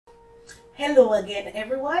Hello again,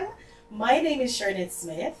 everyone. My name is Shernette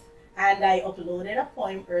Smith, and I uploaded a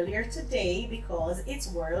poem earlier today because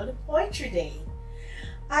it's World Poetry Day.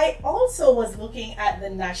 I also was looking at the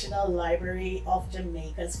National Library of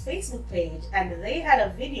Jamaica's Facebook page, and they had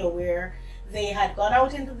a video where they had gone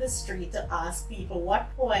out into the street to ask people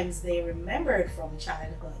what poems they remembered from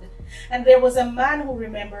childhood. And there was a man who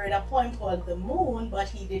remembered a poem called The Moon, but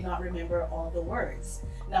he did not remember all the words.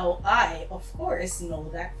 Now, I, of course, know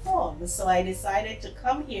that poem, so I decided to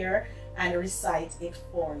come here and recite it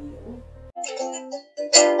for you.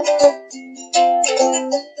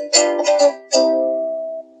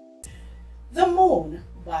 The Moon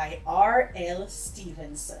by R.L.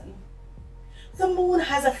 Stevenson. The moon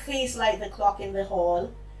has a face like the clock in the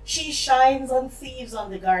hall. She shines on thieves on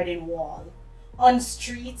the garden wall, on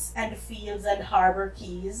streets and fields and harbor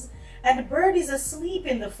quays, and birdies asleep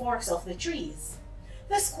in the forks of the trees.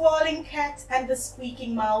 The squalling cat and the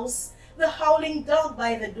squeaking mouse, the howling dog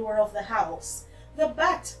by the door of the house, the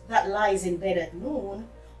bat that lies in bed at noon,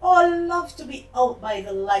 all love to be out by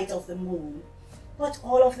the light of the moon. But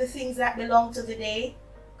all of the things that belong to the day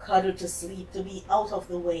cuddle to sleep to be out of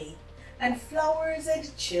the way, and flowers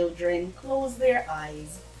and children close their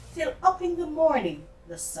eyes till up in the morning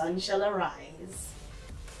the sun shall arise.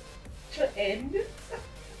 To end.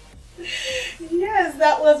 Yes,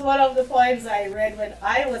 that was one of the poems I read when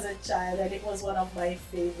I was a child, and it was one of my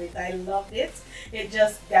favorites. I loved it. It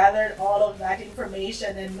just gathered all of that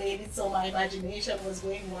information and made it so my imagination was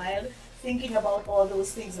going wild, thinking about all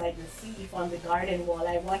those things like the thief on the garden wall.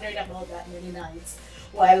 I wondered about that many nights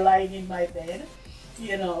while lying in my bed,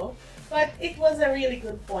 you know. But it was a really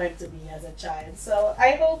good poem to me as a child. So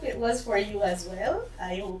I hope it was for you as well.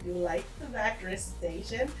 I hope you liked that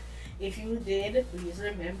recitation. If you did, please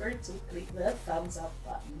remember to click the thumbs up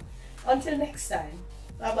button. Until next time,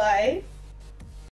 bye-bye.